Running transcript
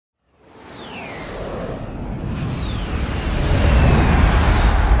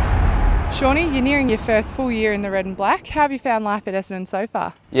Shawnee, you're nearing your first full year in the red and black. How have you found life at Essendon so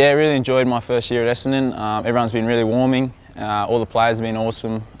far? Yeah, I really enjoyed my first year at Essendon. Everyone's been really warming. All the players have been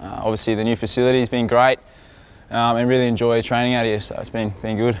awesome. Obviously the new facility's been great, and really enjoy training out here, so it's been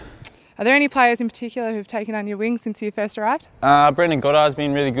good. Are there any players in particular who've taken on your wing since you first arrived? Brendan Goddard's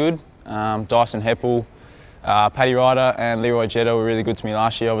been really good. Dyson Heppel, Paddy Ryder and Leroy Jetta were really good to me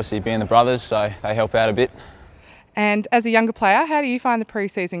last year, obviously being the brothers, so they help out a bit. And as a younger player, how do you find the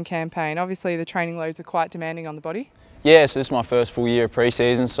pre-season campaign? Obviously the training loads are quite demanding on the body. Yeah, so this is my first full year of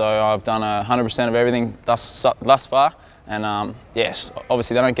pre-season, so I've done 100% of everything thus far. And yes,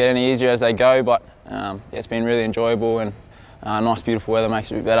 obviously they don't get any easier as they go, but yeah, it's been really enjoyable, and nice beautiful weather makes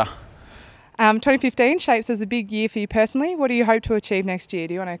it a bit better. 2015 shapes as a big year for you personally. What do you hope to achieve next year?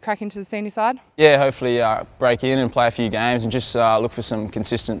 Do you want to crack into the senior side? Yeah, hopefully break in and play a few games and just look for some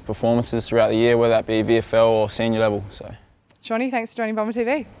consistent performances throughout the year, whether that be VFL or senior level. So, Shawnee, thanks for joining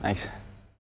BTV. Thanks.